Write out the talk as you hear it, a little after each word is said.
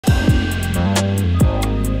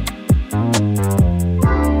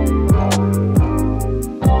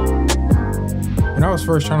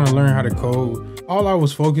first trying to learn how to code, all I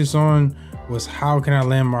was focused on was how can I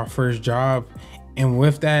land my first job. And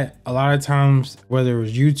with that, a lot of times, whether it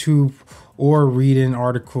was YouTube or reading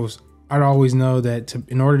articles, I'd always know that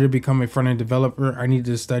in order to become a front-end developer, I needed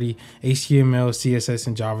to study HTML, CSS,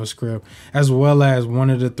 and JavaScript, as well as one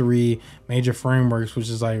of the 3 major frameworks, which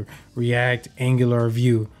is like React, Angular,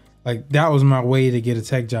 Vue. Like that was my way to get a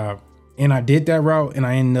tech job. And I did that route and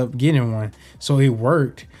I ended up getting one. So it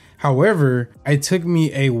worked. However, it took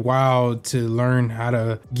me a while to learn how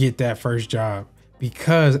to get that first job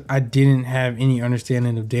because I didn't have any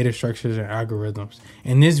understanding of data structures and algorithms.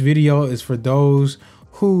 And this video is for those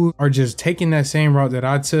who are just taking that same route that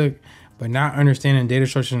I took, but not understanding data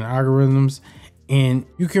structures and algorithms. And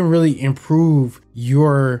you can really improve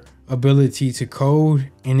your ability to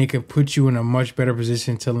code, and it can put you in a much better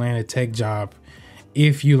position to land a tech job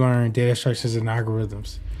if you learn data structures and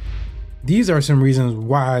algorithms. These are some reasons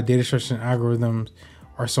why data structures and algorithms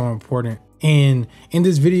are so important. And in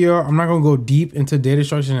this video, I'm not going to go deep into data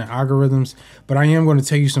structures and algorithms, but I am going to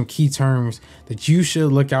tell you some key terms that you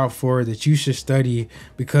should look out for, that you should study,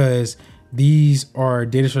 because these are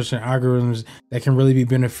data structures and algorithms that can really be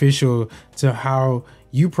beneficial to how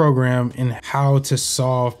you program and how to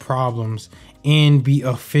solve problems and be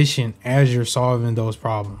efficient as you're solving those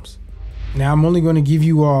problems. Now, I'm only going to give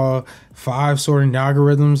you all 5 sorting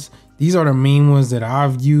algorithms. These are the main ones that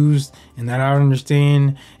I've used and that I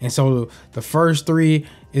understand. And so the first 3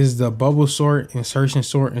 is the bubble sort, insertion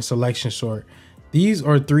sort, and selection sort. These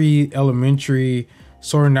are 3 elementary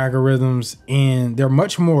sorting algorithms, and they're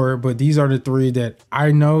much more, but these are the 3 that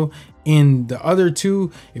I know. And the other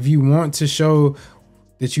 2, if you want to show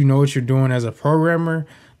that you know what you're doing as a programmer,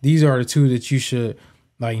 these are the 2 that you should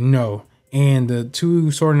know. And the 2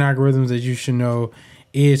 sorting algorithms that you should know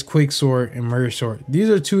is quick sort and merge sort. These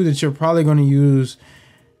are 2 that you're probably going to use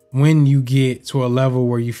when you get to a level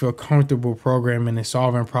where you feel comfortable programming and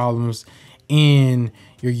solving problems, and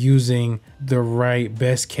you're using the right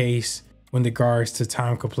best case when regards to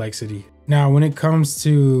time complexity. Now, when it comes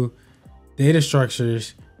to data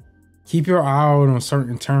structures, keep your eye out on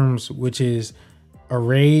certain terms, which is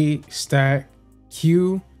array, stack,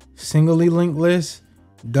 queue, singly linked list,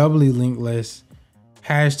 doubly linked list,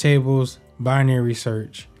 hash tables, binary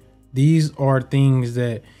search. These are things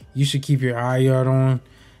that you should keep your eye out on.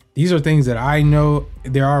 These are things that I know.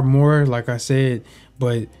 There are more, like I said,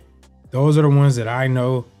 but those are the ones that I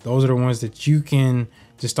know. Those are the ones that you can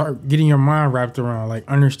just start getting your mind wrapped around, like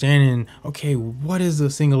understanding, okay, what is a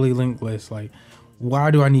singly linked list? Like,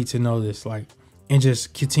 why do I need to know this? Like, and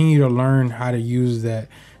just continue to learn how to use that,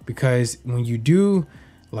 because when you do,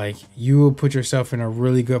 you will put yourself in a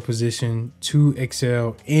really good position to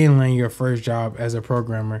excel and land your first job as a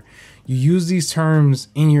programmer. You use these terms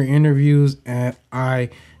in your interviews, and I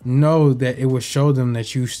know that it will show them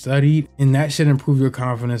that you studied, and that should improve your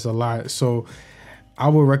confidence a lot. So I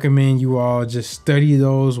would recommend you all just study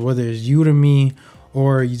those, whether it's Udemy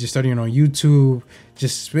or you just studying on YouTube.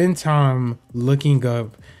 Just spend time looking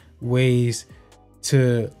up ways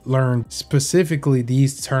to learn specifically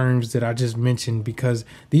these terms that I just mentioned, because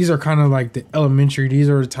these are kind of like the elementary. These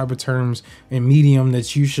are the type of terms in medium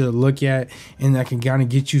that you should look at and that can kind of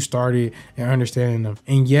get you started in understanding them.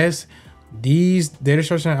 And yes, these data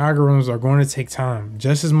structures and algorithms are going to take time,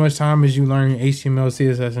 just as much time as you learn HTML,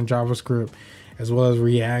 CSS, and JavaScript, as well as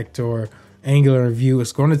React or Angular and Vue.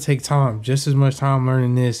 It's going to take time, just as much time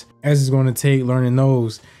learning this as it's going to take learning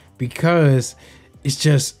those, because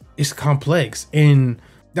it's complex, and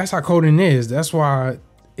that's how coding is. That's why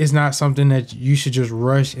it's not something that you should just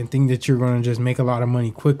rush and think that you're going to just make a lot of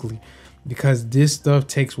money quickly, because this stuff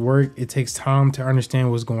takes work. It takes time to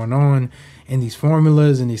understand what's going on and these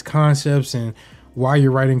formulas and these concepts, and why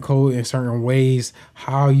you're writing code in certain ways,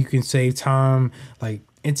 how you can save time. Like,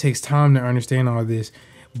 it takes time to understand all this,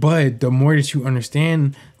 but the more that you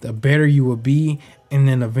understand, the better you will be. And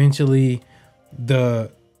then eventually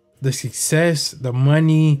the success, the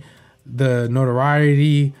money, the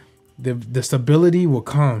notoriety, the stability will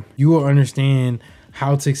come. You will understand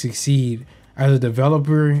how to succeed as a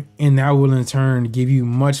developer, and that will in turn give you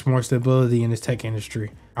much more stability in this tech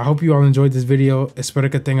industry. I hope you all enjoyed this video.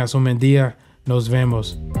 Espero que tengas un buen día. Nos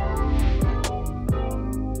vemos.